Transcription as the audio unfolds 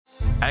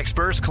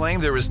Experts claim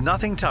there is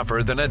nothing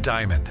tougher than a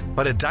diamond.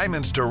 But at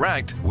Diamonds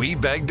Direct, we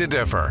beg to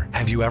differ.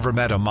 Have you ever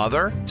met a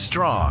mother?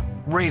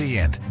 Strong,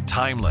 radiant,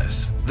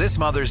 timeless. This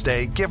Mother's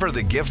Day, give her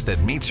the gift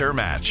that meets her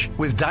match.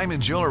 With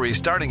diamond jewelry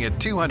starting at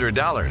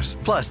 $200.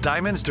 Plus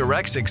Diamonds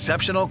Direct's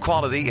exceptional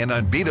quality and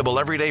unbeatable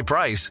everyday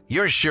price,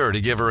 you're sure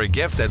to give her a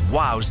gift that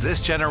wows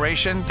this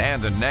generation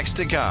and the next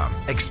to come.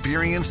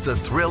 Experience the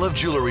thrill of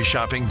jewelry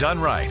shopping done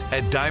right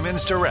at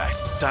Diamonds Direct.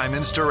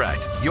 Diamonds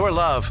Direct. Your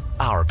love,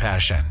 our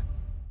passion.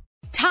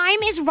 Time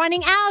is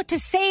running out to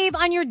save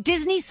on your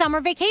Disney summer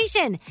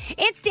vacation.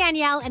 It's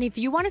Danielle, and if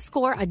you want to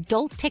score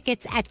adult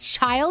tickets at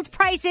child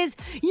prices,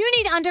 you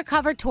need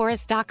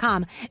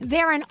UndercoverTourist.com.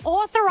 They're an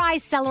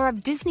authorized seller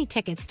of Disney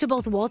tickets to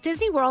both Walt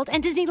Disney World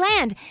and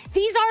Disneyland.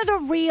 These are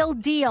the real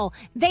deal.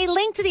 They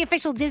link to the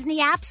official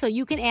Disney app so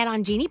you can add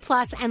on Genie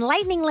Plus and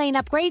Lightning Lane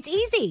upgrades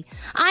easy.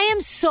 I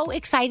am so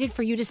excited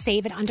for you to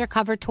save at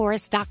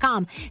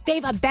UndercoverTourist.com. They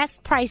have a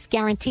best price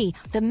guarantee.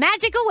 The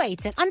magic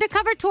awaits at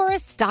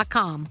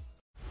UndercoverTourist.com.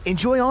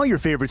 Enjoy all your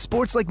favorite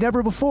sports like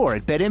never before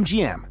at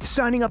BetMGM.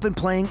 Signing up and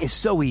playing is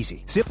so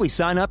easy. Simply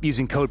sign up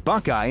using code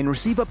Buckeye and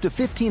receive up to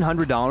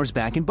 $1,500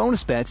 back in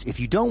bonus bets if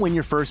you don't win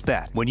your first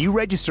bet. When you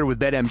register with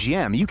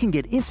BetMGM, you can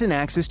get instant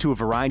access to a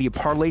variety of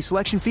parlay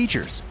selection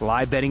features,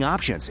 live betting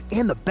options,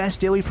 and the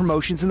best daily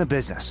promotions in the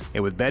business.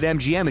 And with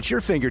BetMGM at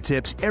your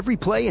fingertips, every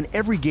play and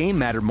every game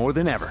matter more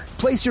than ever.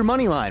 Place your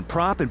moneyline,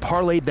 prop, and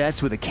parlay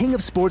bets with the king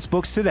of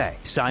sportsbooks today.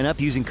 Sign up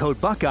using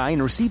code Buckeye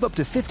and receive up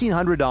to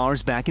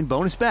 $1,500 back in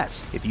bonus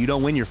bets if you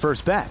don't win your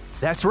first bet.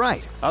 That's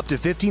right, up to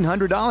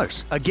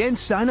 $1,500. Again,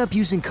 sign up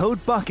using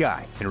code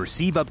Buckeye and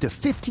receive up to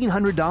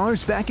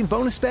 $1,500 back in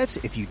bonus bets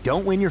if you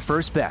don't win your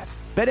first bet.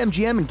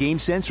 BetMGM and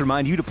GameSense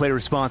remind you to play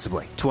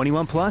responsibly.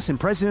 21 plus and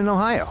present in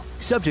Ohio.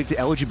 Subject to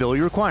eligibility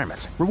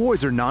requirements.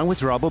 Rewards are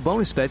non-withdrawable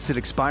bonus bets that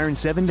expire in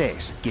 7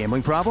 days.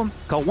 Gambling problem?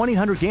 Call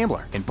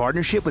 1-800-GAMBLER in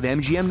partnership with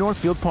MGM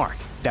Northfield Park.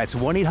 That's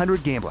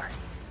 1-800-GAMBLER.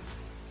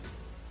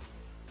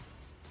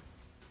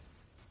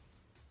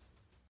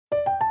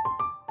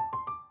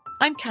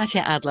 I'm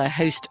Katya Adler,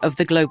 host of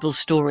The Global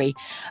Story.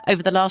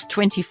 Over the last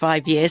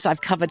 25 years, I've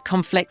covered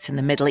conflicts in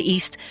the Middle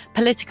East,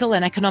 political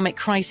and economic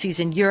crises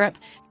in Europe,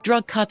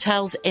 drug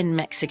cartels in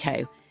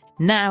Mexico.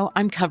 Now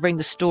I'm covering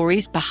the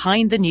stories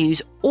behind the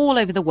news all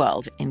over the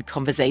world in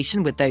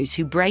conversation with those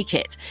who break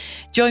it.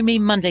 Join me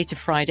Monday to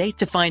Friday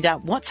to find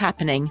out what's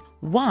happening,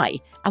 why,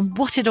 and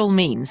what it all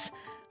means.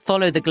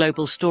 Follow The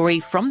Global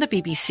Story from the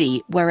BBC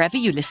wherever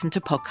you listen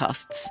to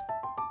podcasts.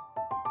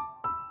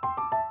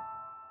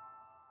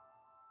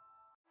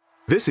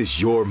 This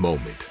is your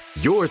moment,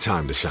 your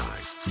time to shine,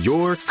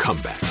 your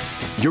comeback.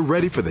 You're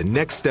ready for the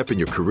next step in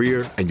your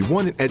career, and you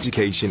want an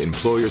education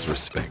employers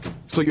respect.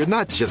 So you're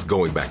not just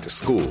going back to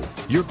school,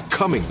 you're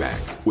coming back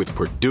with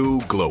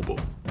Purdue Global.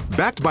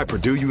 Backed by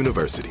Purdue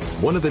University,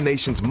 one of the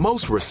nation's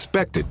most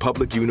respected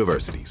public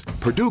universities,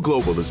 Purdue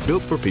Global is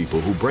built for people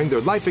who bring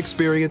their life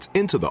experience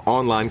into the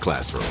online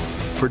classroom.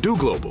 Purdue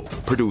Global,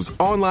 Purdue's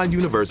online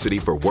university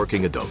for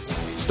working adults.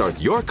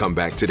 Start your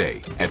comeback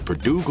today at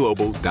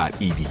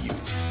purdueglobal.edu.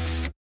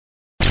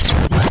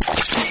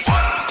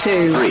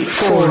 2, 3,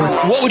 4.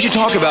 What would you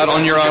talk about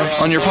on your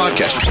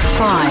podcast?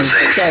 5,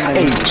 7,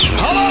 8.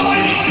 Hello,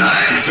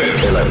 9,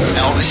 10, 11.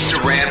 Elvis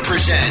Duran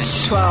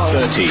presents 12,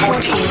 13, 14,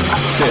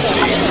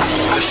 15.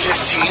 The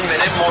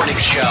 15-minute morning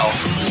show.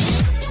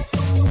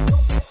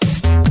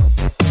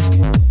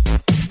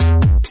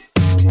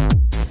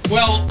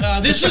 Well,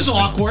 this is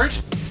awkward.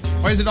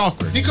 Why is it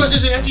awkward? Because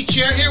there's an empty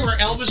chair here where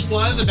Elvis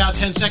was about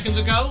 10 seconds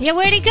ago. Yeah,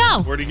 where'd he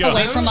go? Where'd he go?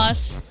 Away from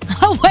us.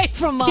 Away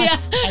from us. Yeah.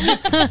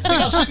 I think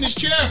I'll sit in his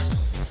chair.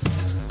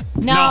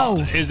 No.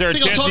 Is there I a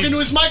think I'll chance? talk into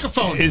his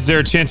microphone. Is there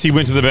a chance he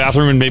went to the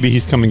bathroom and maybe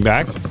he's coming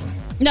back?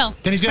 No.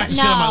 Then he's going to have to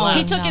sit on my lap.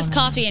 He took his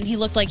coffee and he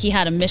looked like he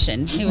had a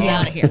mission. He was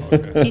out of here.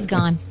 He's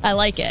gone. I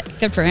like it.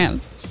 Good for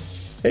him.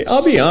 Hey,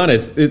 I'll be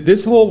honest.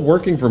 This whole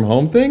working from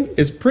home thing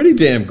is pretty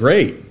damn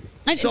great.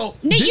 So,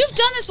 Nate, you've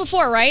done this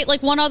before, right?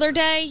 Like one other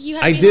day? You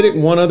had to I be did home?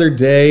 it one other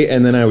day,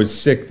 and then I was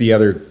sick the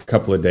other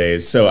couple of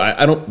days. So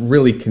I don't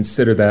really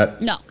consider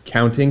that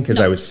counting because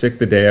I was sick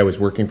the day I was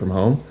working from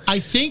home. I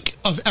think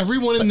of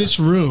everyone in this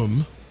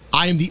room,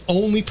 I am the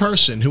only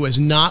person who has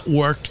not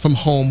worked from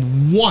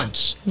home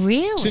once.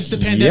 Really? Since the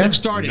pandemic Yeah.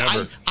 started.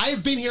 I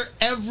have been here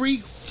every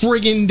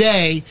friggin'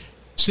 day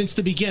since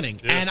the beginning.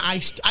 Yeah. And I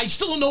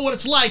still don't know what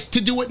it's like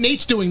to do what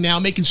Nate's doing now,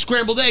 making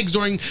scrambled eggs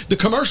during the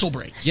commercial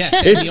break. Yes.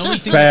 It's the only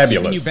thing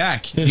fabulous.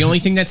 That's keeping you back. The only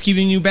thing that's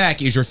keeping you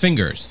back is your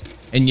fingers.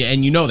 And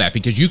you know that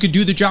because you could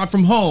do the job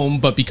from home,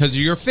 but because of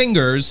your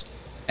fingers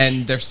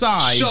and their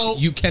size,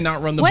 you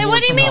cannot run the board. Wait,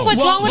 what do you from mean? home.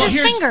 What's wrong with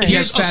his fingers? He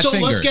has fat so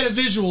fingers. let's get a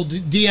visual.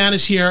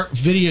 Deanna's here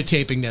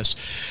videotaping this.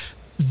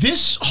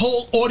 This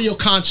whole audio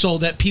console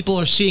that people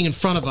are seeing in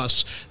front of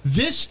us,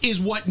 this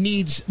is what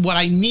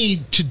I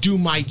need to do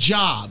my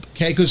job,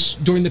 okay? Because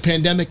during the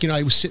pandemic,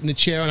 I would sit in the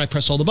chair and I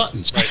press all the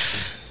buttons.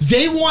 Right.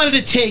 They wanted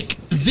to take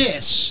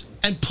this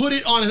and put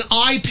it on an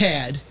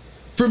iPad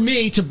for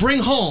me to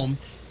bring home,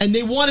 and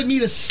they wanted me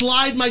to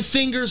slide my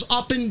fingers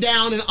up and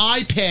down an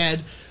iPad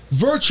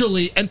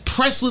virtually and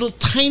press little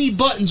tiny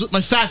buttons with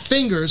my fat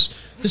fingers,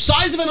 the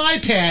size of an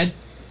iPad,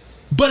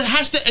 but it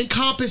has to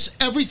encompass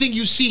everything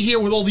you see here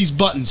with all these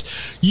buttons.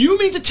 You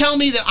mean to tell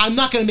me that I'm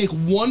not going to make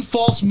one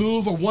false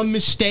move or one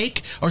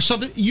mistake or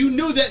something? You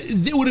knew that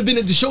it would have been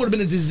the show would have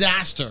been a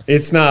disaster.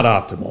 It's not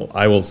optimal.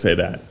 I will say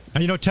that.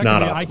 And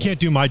technically, I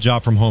can't do my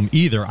job from home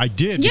either. I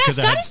did. Yeah,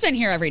 Scotty's been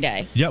here every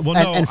day. Yeah, well,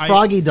 no. And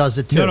Froggy does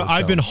it too. No,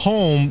 I've been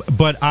home,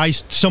 but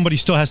somebody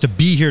still has to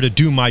be here to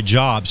do my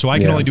job, so I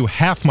can only do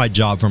half my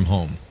job from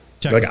home.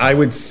 Like I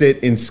would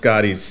sit in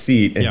Scotty's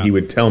seat and he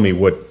would tell me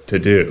what to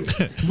do.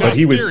 But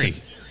he was scary.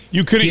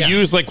 You couldn't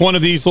use like one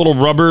of these little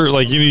rubber,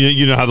 like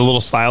you know how the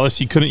little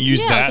stylus. You couldn't use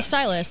that. Yeah, like a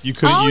stylus. You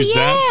couldn't use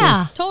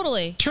that.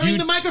 Totally. Turning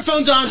the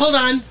microphones on. Hold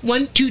on.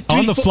 1, 2, 3.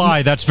 On the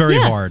fly, that's very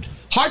hard.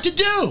 Hard to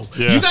do.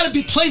 Yeah. You got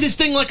to play this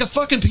thing like a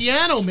fucking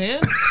piano, man.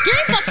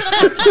 Scary fucks it up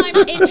half the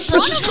time in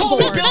front of the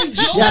board.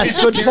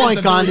 Yes, good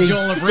point, Gandhi.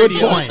 Good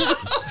point.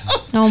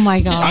 Oh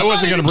my God. I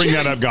wasn't going to bring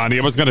that up, Gandhi.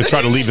 I was going to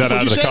try to leave that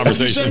out of the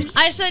conversation.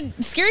 I said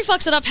Scary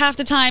fucks it up half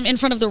the time in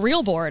front of the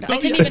real board. I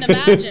couldn't even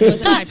imagine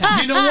with an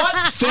iPad. You know what?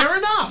 Fair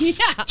enough.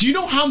 Yeah. Do you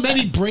know how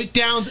many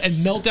breakdowns and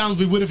meltdowns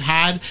we would have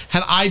had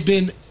I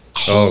been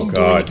home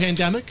during the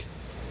pandemic?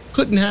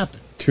 Couldn't happen.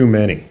 Too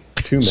many.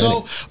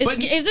 So,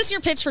 is this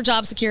your pitch for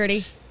job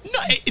security? No,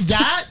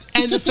 that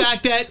and the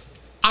fact that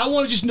I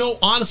want to just know,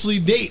 honestly,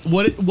 Nate,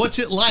 what's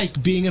it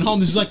like being at home?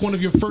 This is like one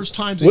of your first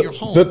times at your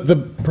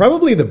home.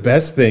 Probably the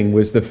best thing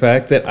was the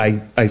fact that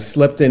I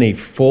slept in a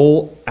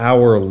full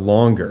hour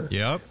longer.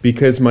 Yep.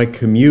 Because my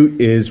commute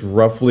is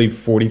roughly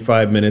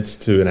 45 minutes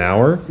to an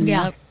hour.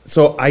 Yeah.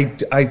 So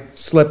I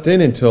slept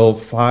in until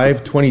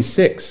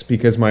 5:26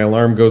 because my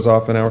alarm goes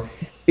off an hour.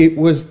 It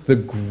was the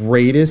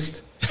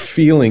greatest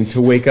feeling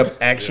to wake up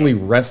actually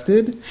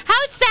rested. How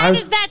sad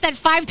is that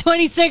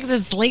 5:26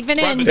 is sleeping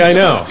in? I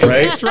know,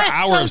 right? Extra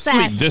hour of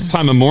sleep this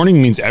time of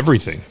morning means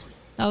everything.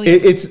 Oh, yeah.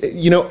 It's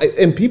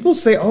and people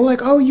say,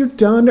 oh, you're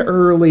done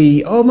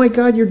early. Oh my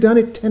God, you're done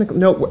at 10 o'clock.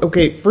 No,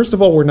 okay. First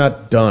of all, we're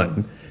not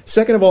done.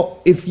 Second of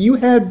all, if you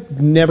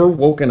had never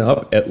woken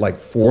up at like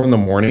 4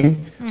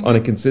 a.m. on a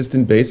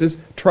consistent basis,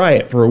 try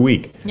it for a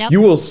week. Yep.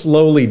 You will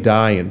slowly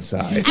die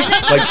inside.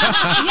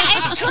 Yeah,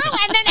 it's true.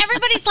 And then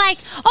everybody's like,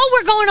 "Oh,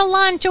 we're going to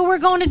lunch, or we're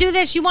going to do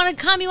this. You want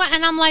to come?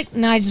 And I'm like,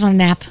 "No, I just want to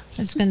nap. I'm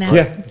just going to nap."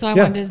 Yeah. So I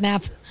want to just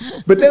nap.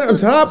 But then on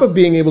top of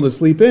being able to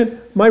sleep in,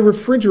 my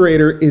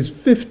refrigerator is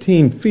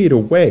 15 feet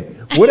away.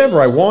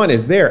 Whatever I want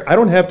is there. I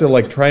don't have to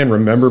like try and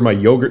remember my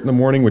yogurt in the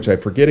morning, which I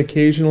forget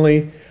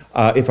occasionally.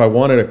 If I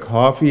wanted a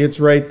coffee, it's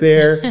right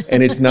there.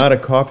 And it's not a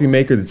coffee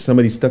maker that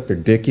somebody stuck their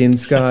dick in,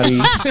 Scotty.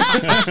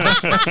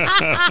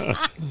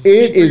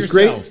 It is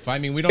great. I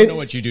mean, we don't know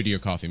what you do to your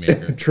coffee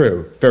maker.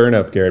 True. Fair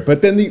enough, Garrett.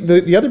 But then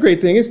the other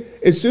great thing is,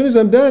 as soon as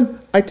I'm done,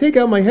 I take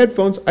out my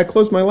headphones, I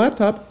close my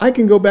laptop, I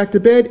can go back to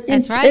bed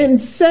in 10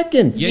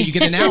 seconds. Yeah, you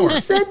get an hour. 10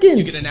 seconds.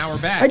 You get an hour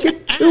back. I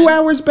get 2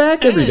 hours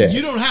back every day.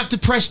 You don't have to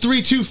press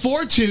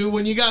 3-2-4-2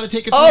 when you got to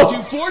take a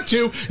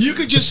 3-2-4-2. You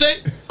could just say,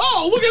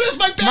 "Oh, look at this,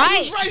 my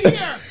bathroom's right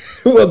here."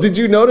 Well, did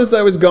you notice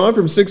I was gone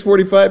from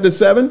 6:45 to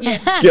 7?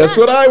 Yes. Guess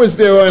what I was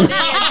doing? Wait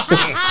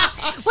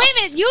a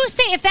minute. You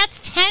say if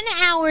that's 10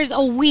 hours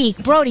a week,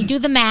 Brody, do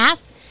the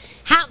math.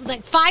 How,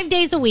 like 5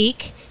 days a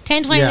week,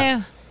 10,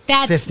 20,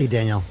 that's 50,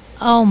 Danielle.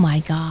 Oh my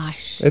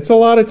gosh. It's a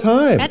lot of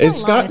time.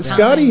 That's a lot of time.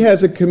 Scotty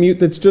has a commute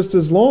that's just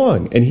as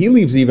long, and he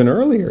leaves even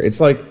earlier. It's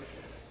like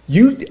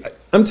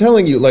I'm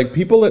telling you, like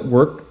people that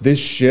work this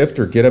shift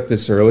or get up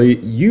this early,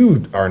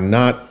 you are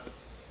not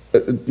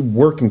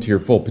working to your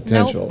full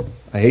potential. Nope.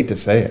 I hate to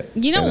say it.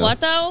 You know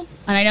what, though?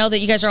 And I know that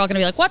you guys are all going to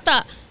be like, what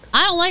the?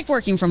 I don't like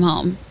working from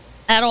home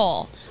at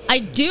all. I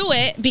do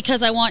it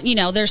because I want,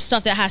 there's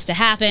stuff that has to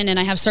happen and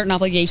I have certain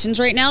obligations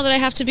right now that I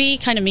have to be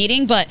kind of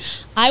meeting,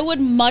 but I would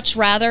much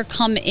rather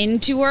come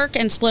into work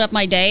and split up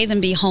my day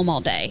than be home all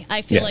day.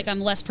 I feel like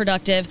I'm less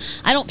productive.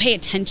 I don't pay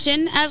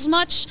attention as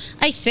much,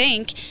 I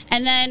think.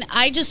 And then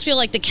I just feel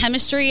like the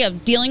chemistry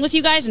of dealing with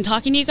you guys and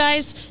talking to you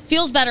guys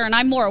feels better and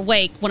I'm more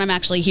awake when I'm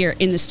actually here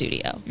in the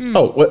studio.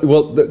 Oh,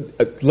 well,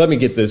 let me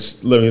get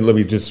this. Let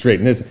me just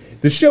straighten this.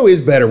 The show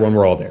is better when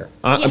we're all there.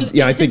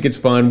 I think it's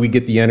fun. We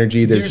get the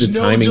energy. There's the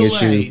timing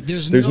issue.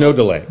 There's no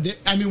delay.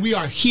 We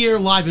are here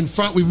live in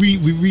front. We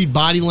read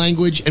body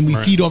language and we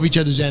feed off each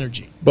other's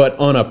energy. But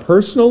on a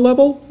personal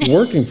level,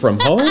 working from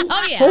home,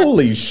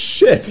 holy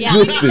shit,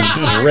 this is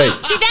great.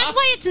 See, that's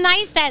why it's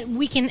nice that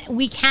we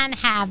can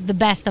have the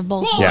best of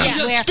both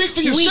worlds. Speak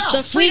for yourself.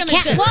 The freedom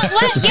is good.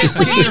 Get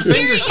skinny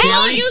fingers,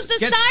 Scary. Use the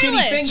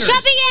stylus.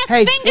 Chubby ass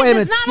fingers. Wait a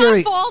minute, it's not Scary.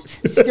 our fault.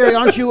 Scary,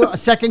 aren't you a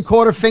second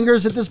quarter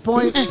fingers at this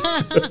point?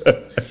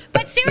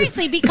 But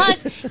seriously,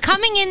 because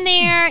coming in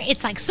there,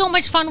 it's like so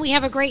much fun. We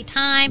have a great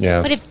time.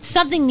 Yeah. But if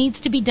something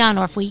needs to be done,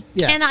 or if we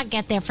cannot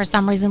get there for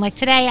some reason, like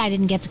today, I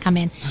didn't get to come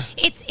in.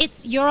 It's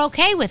you're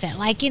okay with it,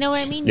 like, you know what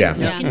I mean? Yeah,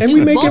 You can and do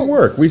we make it both.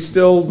 work. We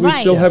still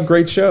Right. have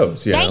great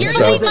shows. You know?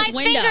 Thankfully, So-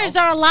 my fingers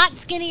are a lot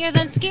skinnier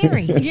than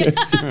Scary.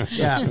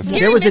 Yeah. Scary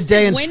There was a missed day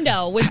his in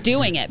window with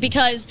doing it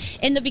because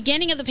in the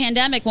beginning of the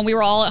pandemic, when we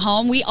were all at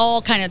home, we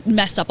all kind of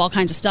messed up all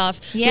kinds of stuff.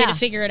 We had Yeah. to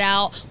figure it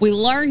out. We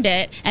learned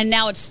it, and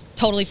now it's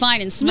totally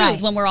fine and smooth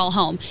Right. when we're all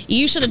home.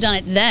 You should have done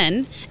it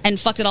then and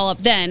fucked it all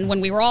up then when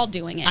we were all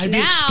doing it. I'd be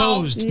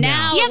exposed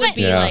now. Yeah, It would but-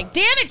 be Yeah. like,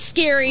 damn it,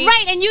 Scary.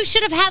 Right, and you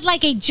should have had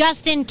like a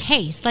just in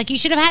case. Like you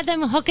should have had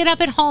them hook it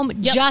up at home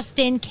just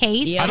in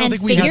case. I don't and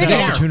think we had figured that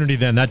it out. opportunity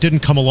then. That didn't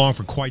come along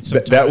for quite some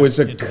time. That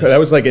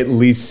was like at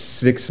least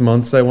 6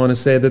 months. I want to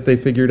say that they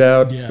figured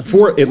out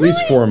at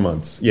least 4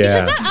 months. Yeah,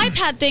 Because that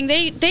iPad thing,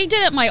 they did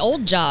at my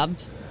old job.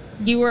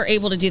 You were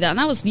able to do that, and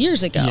that was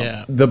years ago.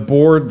 Yeah. the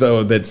board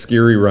though that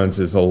Scary runs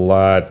is a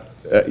lot.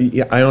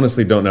 I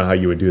honestly don't know how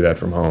you would do that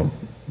from home.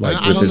 Like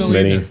I with don't as know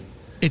many. either.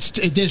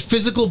 There's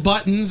physical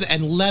buttons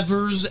and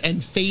levers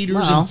and faders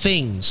Well, and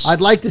things.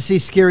 I'd like to see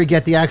Scary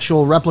get the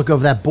actual replica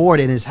of that board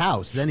in his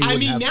house. Then he I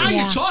wouldn't mean, have now to-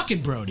 you're talking,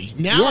 Brody.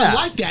 Now Yeah. I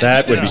like that.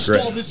 That If you're would gonna be great.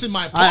 install this in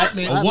my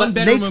apartment.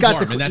 Nate's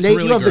got Nate,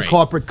 you have the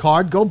corporate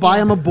card. Go buy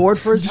him a board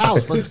for his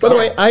house. Let's By go. the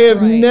way, I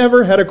have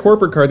never had a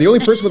corporate card. The only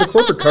person with a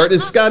corporate card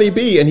is Scotty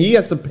B, and he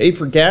has to pay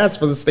for gas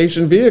for the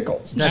station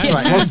vehicles. That's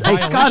right. Well, hey,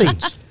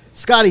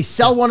 Scotty,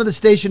 sell one of the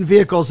station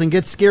vehicles and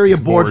get Scary a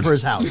board for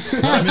his house.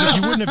 I mean, if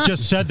you wouldn't have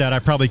just said that, I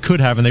probably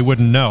could have, and they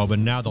wouldn't know. But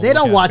now They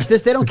don't watch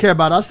this. They don't care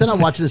about us. They're not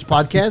watching this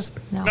podcast.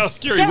 No,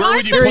 Scary, There where are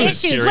would you some put it, issues.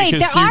 Scary? Wait,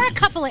 'Cause there you- are a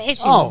couple of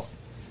issues. Oh,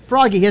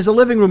 Froggy, he has a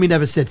living room he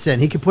never sits in.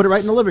 He can put it right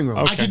in the living room.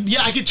 I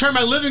could turn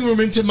my living room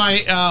into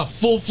my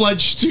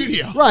full-fledged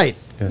studio. Right.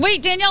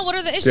 Wait, Danielle, what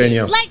are the issues?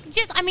 Danielle. Like,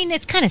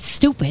 it's kind of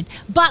stupid.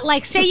 But,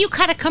 like, say you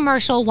cut a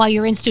commercial while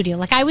you're in studio.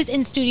 Like, I was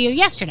in studio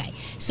yesterday.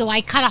 So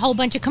I cut a whole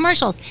bunch of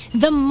commercials.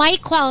 The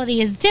mic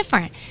quality is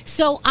different.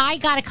 So I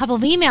got a couple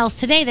of emails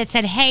today that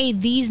said, hey,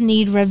 these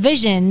need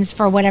revisions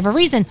for whatever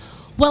reason.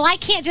 Well, I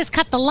can't just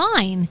cut the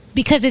line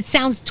because it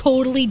sounds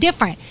totally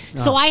different.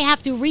 So I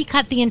have to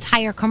recut the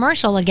entire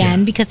commercial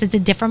again because it's a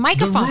different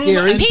microphone.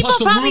 and People plus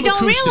the probably room don't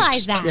acoustics.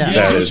 realize that. The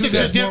acoustics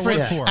are true. different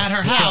Yeah. at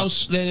her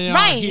house than they are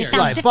Right, here. it sounds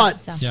Right, different,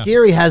 but so.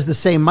 Scary has the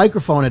same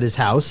microphone at his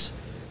house,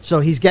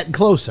 so he's getting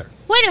closer.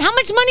 Wait, how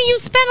much money you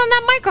spent on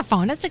that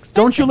microphone? That's expensive.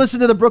 Don't you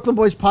listen to the Brooklyn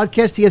Boys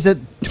podcast? He has a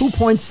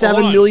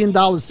 $2.7 million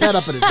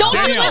setup at his house.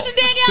 Don't you listen,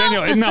 Danielle?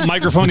 Daniel, isn't that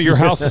microphone at your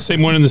house the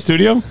same one in the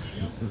studio?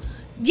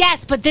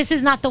 Yes, but this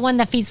is not the one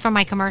that feeds for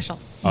my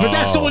commercials. But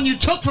that's the one you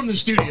took from the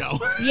studio.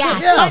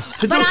 Yes, Yeah, but,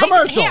 to do but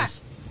commercials. Here.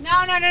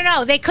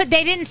 No. They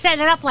didn't set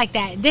it up like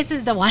that. This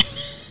is the one.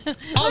 Looks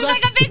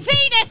like a big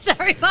penis,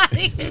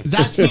 everybody.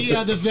 That's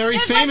the very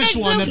It's famous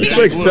like one that It's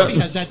like Brody something-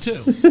 has that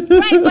too.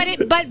 Right,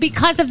 but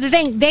because of the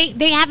thing,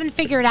 they haven't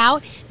figured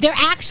out. They're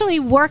actually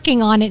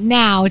working on it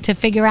now to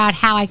figure out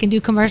how I can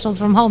do commercials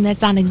from home that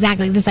sound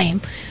exactly the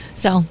same.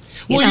 So,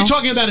 Well, you're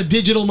talking about a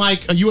digital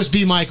mic, a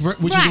USB mic,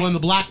 which is Right. the one, the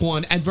black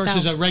one, and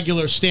versus So- a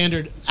regular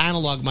standard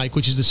analog mic,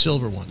 which is the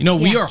silver one. You know,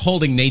 we are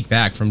holding Nate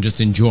back from just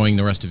enjoying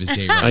the rest of his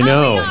day. Right? I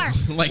know.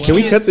 Like, Can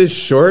we he cut is- this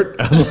short?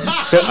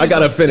 I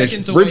gotta like finish.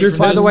 seconds away from Bridgerton.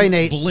 By the way,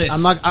 Nate,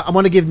 bliss. I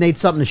want to give Nate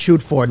something to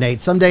shoot for,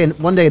 Nate.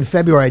 One day in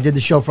February, I did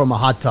the show from a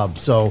hot tub.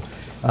 So,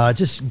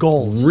 just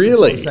goals. That's what I'm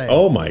Really? saying.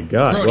 Oh my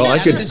God! Bro, Well, I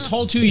after could. this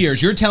whole 2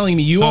 years, you're telling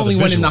me you only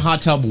went in the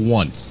hot tub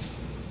once.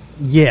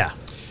 Yeah.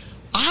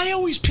 I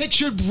always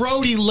pictured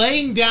Brody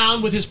laying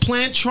down with his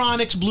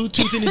Plantronics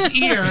Bluetooth in his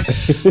ear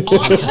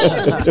on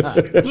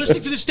hold,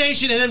 listening to the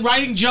station, and then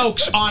writing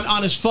jokes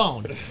on his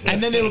phone.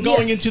 And then they were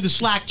going into the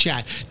Slack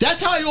chat.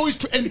 That's how I always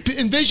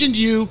envisioned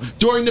you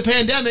during the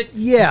pandemic.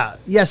 Yeah.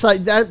 Yes,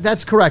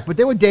 that's correct. But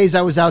there were days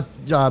I was out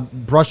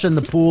brushing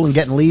the pool and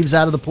getting leaves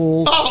out of the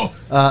pool.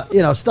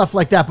 Oh. Stuff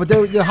like that. But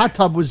the hot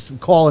tub was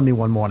calling me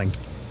one morning.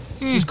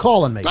 She's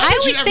calling me. I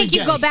always think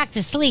you go back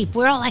to sleep.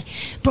 We're all like,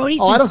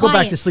 Brody's Oh, been I don't go back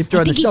quiet. to sleep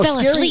during I the think show.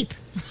 he fell asleep.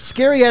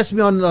 Scary asked me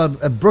on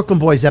a Brooklyn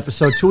Boys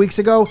episode 2 weeks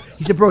ago.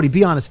 He said, Brody,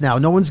 be honest now.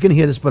 No one's going to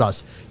hear this but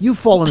us. You've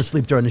fallen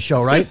asleep during the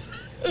show, right?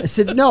 I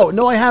said, no,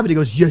 I haven't. He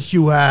goes, yes,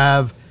 you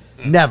have.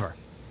 Never.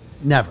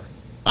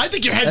 I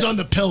think your head's on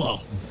the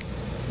pillow.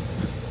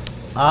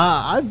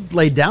 I've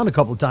laid down a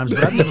couple of times,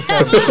 but I've never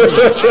fallen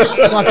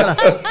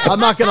asleep. I'm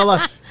not gonna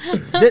lie.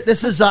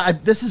 This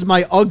is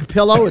my UGG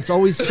pillow. It's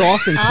always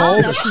soft and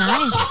cold. That's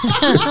nice.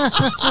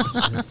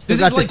 This is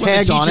got the like when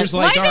the tag on teacher's it.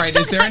 like, all right,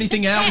 is there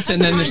anything else?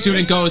 And then the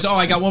student goes, oh,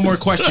 I got one more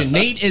question.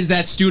 Nate is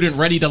that student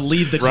ready to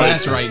leave the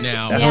class right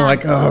now. And I'm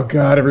like, oh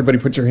God, everybody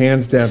put your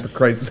hands down for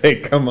Christ's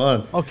sake. Come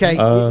on. Okay,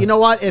 you know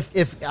what?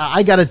 If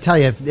I got to tell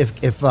you,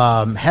 if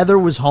Heather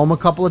was home a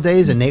couple of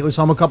days and Nate was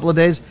home a couple of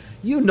days,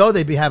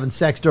 they'd be having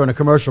sex during a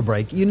commercial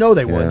break. They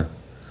would, Yeah.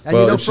 and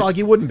Well,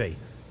 Froggy wouldn't be.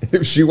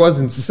 If she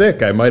wasn't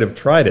sick, I might have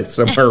tried it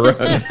somewhere around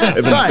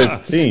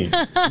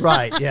 7:15.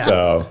 Right? Yeah.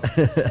 So,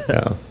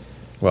 yeah.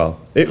 Well,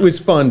 it was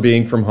fun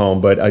being from home,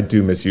 but I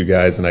do miss you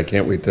guys, and I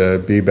can't wait to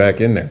be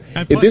back in there.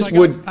 And plus,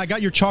 I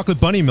got your chocolate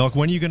bunny milk.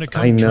 When are you going to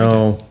come? I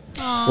know.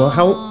 Well,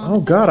 oh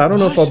God, I don't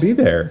know if I'll be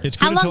there. It's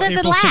good until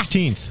April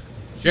 16th.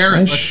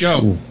 Jared, let's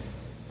go.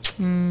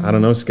 I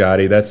don't know,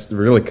 Scotty. That's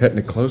really cutting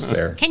it close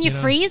there. Can you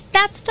freeze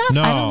that stuff?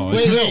 No.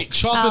 Wait.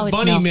 Chocolate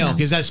bunny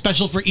milk. Is that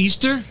special for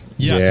Easter?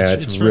 Yes, yeah,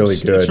 it's really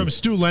good. It's from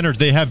Stu Leonard.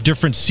 They have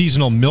different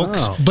seasonal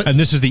milks, and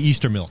this is the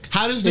Easter milk.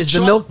 How does Is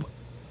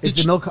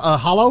the milk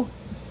hollow?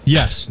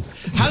 Yes.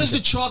 How does the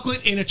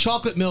chocolate in a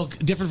chocolate milk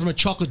different from a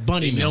chocolate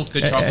bunny milk?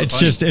 The chocolate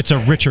bunny. It's a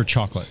richer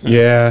chocolate.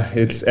 Yeah,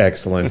 it's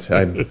excellent.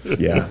 Oh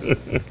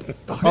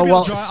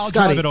well, I'll Scotty,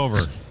 drive it over.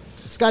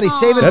 Scotty,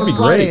 save it That'd for be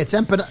Friday. great. It's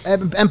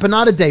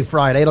Empanada Day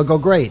Friday. It'll go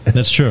great.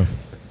 That's true.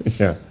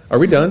 Yeah. Are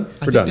we done?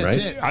 We're done, that's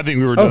right? it. I think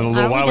we were done a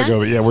little while ago,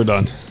 but yeah, we're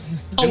done.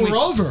 Oh, we're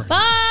over.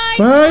 Bye.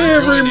 Bye,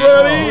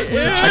 everybody.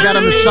 I got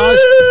a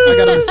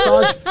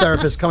massage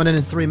therapist coming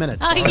in 3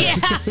 minutes. Oh, yeah. See ya.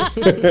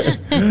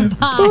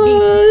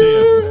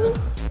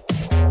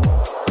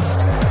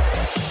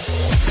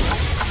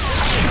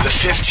 The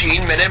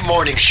 15-minute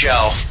morning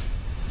show.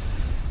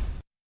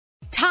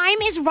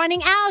 Time is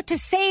running out to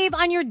save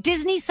on your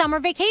Disney summer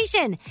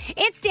vacation.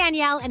 It's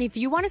Danielle, and if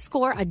you want to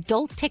score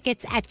adult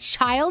tickets at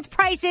child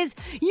prices,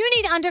 you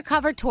need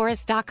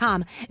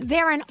UndercoverTourist.com.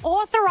 They're an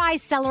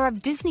authorized seller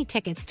of Disney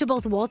tickets to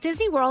both Walt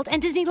Disney World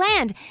and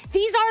Disneyland.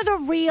 These are the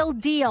real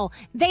deal.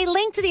 They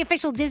link to the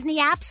official Disney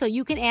app so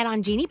you can add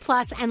on Genie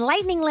Plus and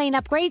Lightning Lane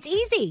upgrades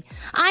easy.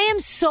 I am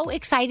so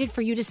excited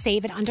for you to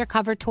save at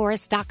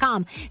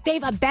UndercoverTourist.com. They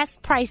have a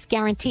best price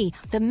guarantee.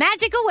 The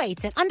magic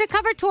awaits at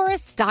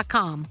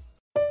UndercoverTourist.com.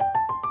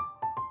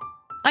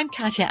 I'm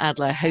Katya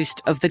Adler,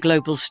 host of The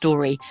Global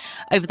Story.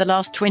 Over the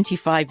last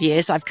 25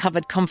 years, I've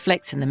covered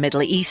conflicts in the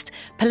Middle East,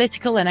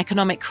 political and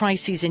economic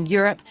crises in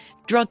Europe,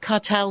 drug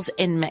cartels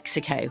in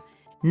Mexico.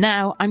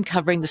 Now I'm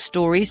covering the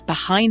stories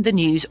behind the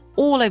news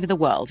all over the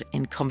world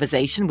in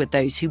conversation with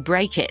those who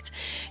break it.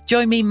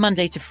 Join me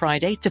Monday to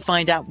Friday to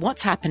find out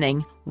what's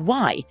happening,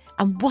 why,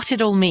 and what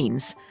it all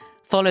means.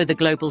 Follow The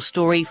Global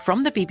Story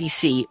from the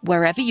BBC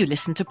wherever you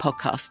listen to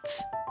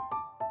podcasts.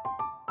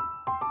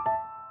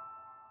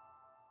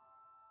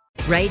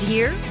 Right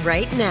here,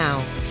 right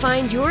now.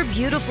 Find your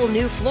beautiful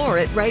new floor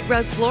at Right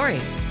Rug Flooring.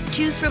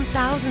 Choose from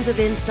thousands of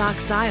in-stock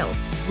styles,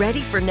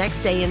 ready for next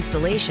day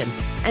installation,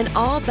 and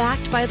all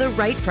backed by the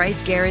right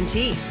price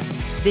guarantee.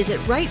 Visit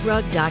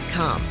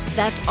rightrug.com.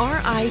 That's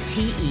RITERUG.com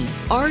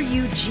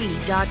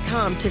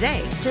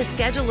today to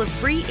schedule a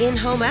free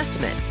in-home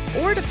estimate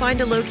or to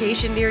find a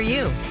location near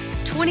you.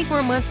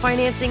 24-month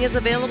financing is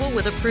available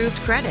with approved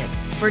credit.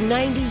 For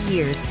 90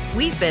 years,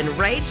 we've been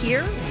right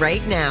here,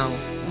 right now.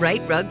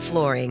 Right Rug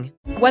Flooring.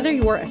 Whether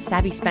you're a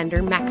savvy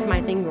spender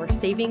maximizing your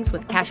savings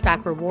with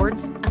cashback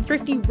rewards, a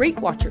thrifty rate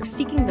watcher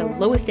seeking the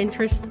lowest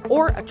interest,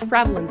 or a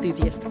travel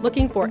enthusiast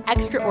looking for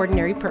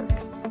extraordinary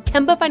perks,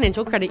 Kemba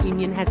Financial Credit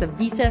Union has a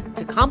visa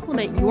to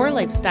complement your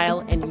lifestyle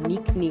and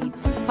unique needs.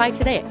 Apply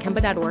today at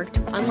Kemba.org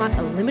to unlock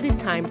a limited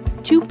time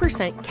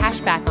 2% cash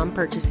back on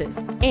purchases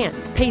and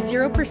pay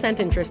 0%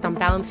 interest on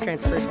balance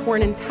transfers for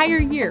an entire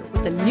year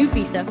with a new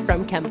visa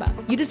from Kemba.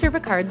 You deserve a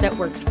card that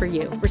works for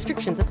you.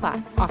 Restrictions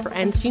apply. Offer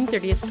ends June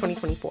 30th,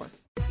 2024.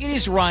 It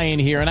is Ryan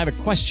here, and I have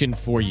a question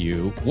for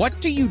you. What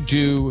do you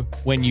do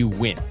when you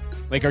win?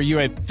 Like, are you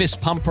a fist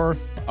pumper,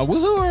 a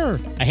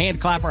woohooer, a hand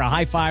clapper, a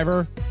high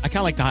fiver? I kind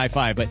of like the high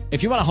five, but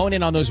if you want to hone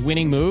in on those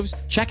winning moves,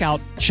 check out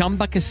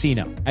Chumba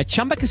Casino. At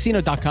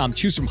ChumbaCasino.com,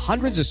 choose from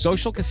hundreds of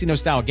social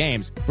casino-style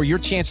games for your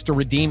chance to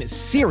redeem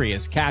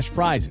serious cash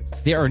prizes.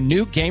 There are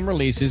new game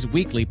releases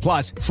weekly,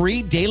 plus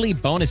free daily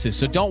bonuses,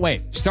 so don't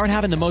wait. Start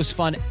having the most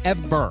fun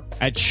ever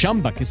at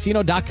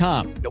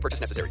ChumbaCasino.com. No purchase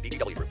necessary.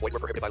 VGW Group. Void where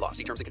prohibited by law.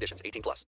 See terms and conditions. 18+.